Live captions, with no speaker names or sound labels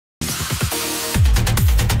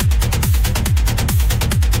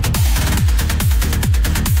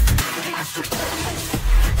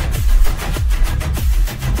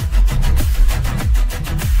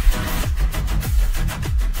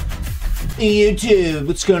YouTube,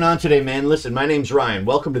 what's going on today, man? Listen, my name's Ryan.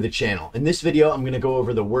 Welcome to the channel. In this video, I'm going to go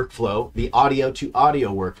over the workflow, the audio to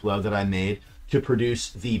audio workflow that I made to produce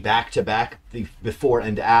the back-to-back, the before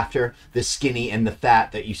and after, the skinny and the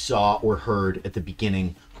fat that you saw or heard at the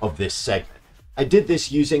beginning of this segment. I did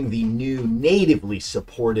this using the new natively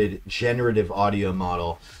supported generative audio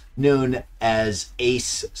model known as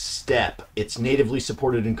ACEStep. It's natively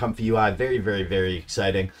supported in ComfyUI. Very, very, very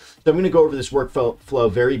exciting. So I'm going to go over this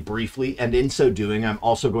workflow very briefly, and in so doing, I'm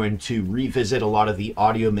also going to revisit a lot of the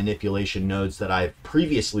audio manipulation nodes that I've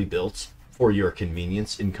previously built for your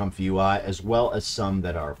convenience in ComfyUI, as well as some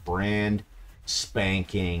that are brand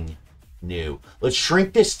spanking new. Let's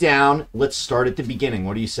shrink this down. Let's start at the beginning.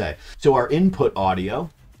 What do you say? So our input audio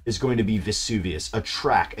is going to be Vesuvius, a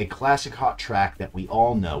track, a classic hot track that we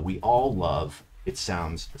all know, we all love. It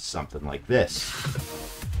sounds something like this.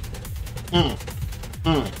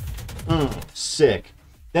 Sick.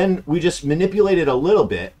 Then we just manipulate it a little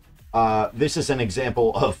bit. This is an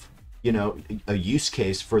example of, you know, a use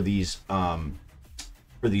case for these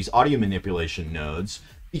audio manipulation nodes,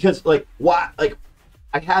 because like, why? Like,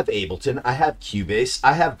 I have Ableton, I have Cubase,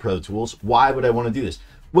 I have Pro Tools. Why would I want to do this?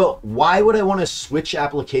 Well, why would I want to switch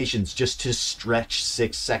applications just to stretch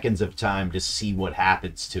 6 seconds of time to see what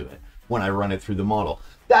happens to it when I run it through the model?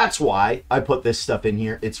 That's why I put this stuff in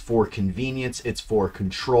here. It's for convenience, it's for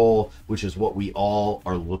control, which is what we all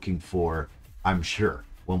are looking for, I'm sure,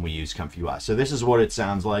 when we use ComfyUI. So this is what it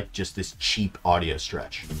sounds like, just this cheap audio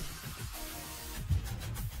stretch.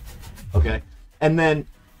 Okay, and then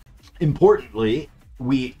importantly,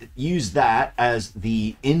 we use that as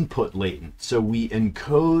the input latent. So we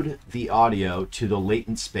encode the audio to the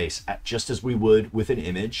latent space just as we would with an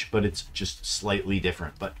image, but it's just slightly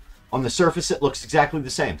different. But on the surface, it looks exactly the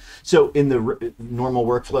same. So in the normal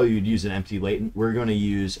workflow, you'd use an empty latent. We're going to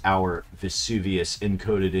use our Vesuvius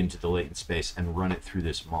encoded into the latent space and run it through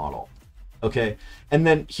this model. Okay, and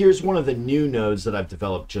then here's one of the new nodes that I've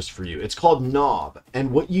developed just for you. It's called knob, and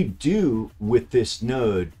what you do with this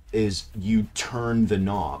node is you turn the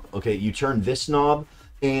knob. Okay, you turn this knob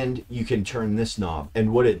and you can turn this knob,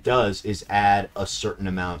 and what it does is add a certain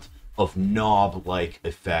amount of knob-like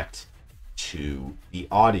effect to the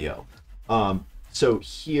audio. So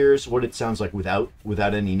here's what it sounds like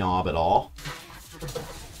without any knob at all.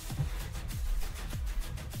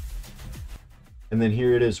 And then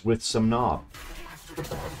here it is with some knob.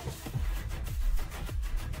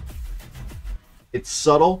 It's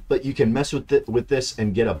subtle, but you can mess with this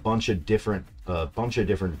and get a bunch of different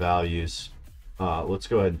values. Let's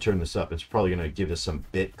go ahead and turn this up. It's probably going to give us some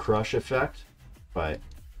bit crush effect, if I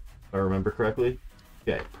remember correctly.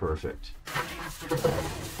 Okay, perfect.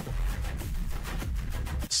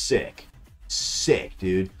 Sick,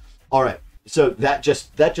 dude. All right, so that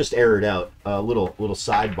just errored out. A little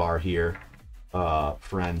sidebar here.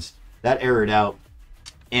 Friends, that errored out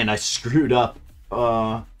and I screwed up.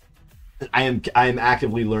 I am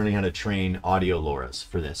actively learning how to train audio LoRa's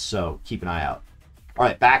for this, so keep an eye out. All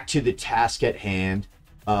right, back to the task at hand.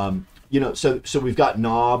 You know, so we've got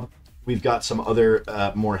knob, we've got some other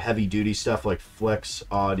more heavy duty stuff like flex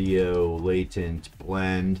audio, latent,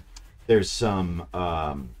 blend. There's some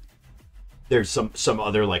other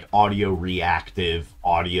like audio reactive,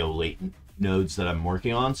 audio latent nodes that I'm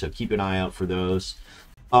working on, so keep an eye out for those.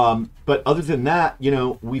 But other than that, you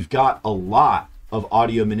know, we've got a lot of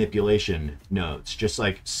audio manipulation nodes, just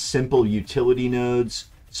like simple utility nodes,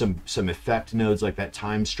 some effect nodes like that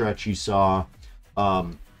time stretch you saw.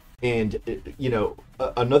 And you know,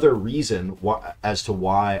 another reason as to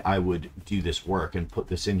why I would do this work and put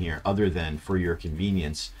this in here, other than for your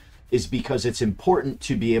convenience, is because it's important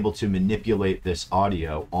to be able to manipulate this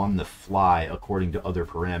audio on the fly according to other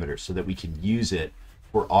parameters so that we can use it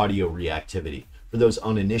for audio reactivity. For those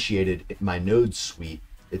uninitiated, my node suite,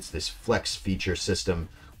 it's this flex feature system,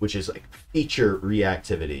 which is like feature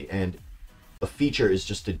reactivity. And a feature is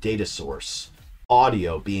just a data source,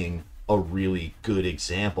 audio being a really good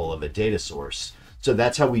example of a data source. So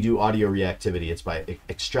that's how we do audio reactivity. It's by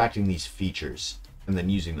extracting these features and then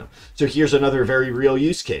using them. So here's another very real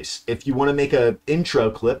use case. If you want to make an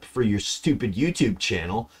intro clip for your stupid YouTube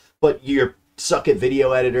channel, but you're suck at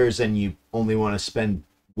video editors and you only want to spend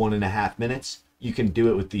 1.5 minutes, you can do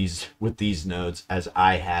it with these nodes as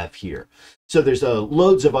I have here. So there's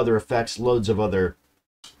loads of other effects, loads of other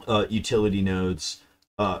utility nodes.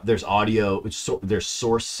 There's audio, there's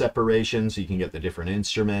source separation, so you can get the different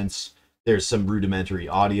instruments. There's some rudimentary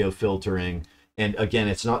audio filtering. And again,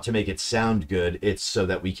 it's not to make it sound good, it's so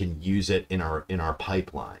that we can use it in our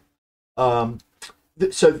pipeline.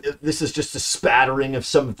 So this is just a spattering of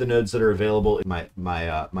some of the nodes that are available in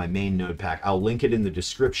my main node pack. I'll link it in the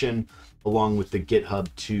description along with the GitHub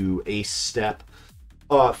to ACEStep.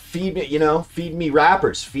 Feed me, feed me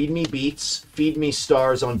rappers, feed me beats, feed me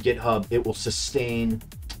stars on GitHub. It will sustain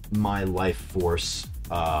my life force.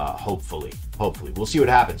 Hopefully, we'll see what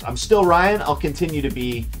happens. I'm still Ryan. I'll continue to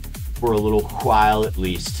be for a little while at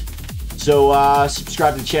least. So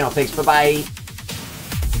subscribe to the channel. Thanks. Bye-bye.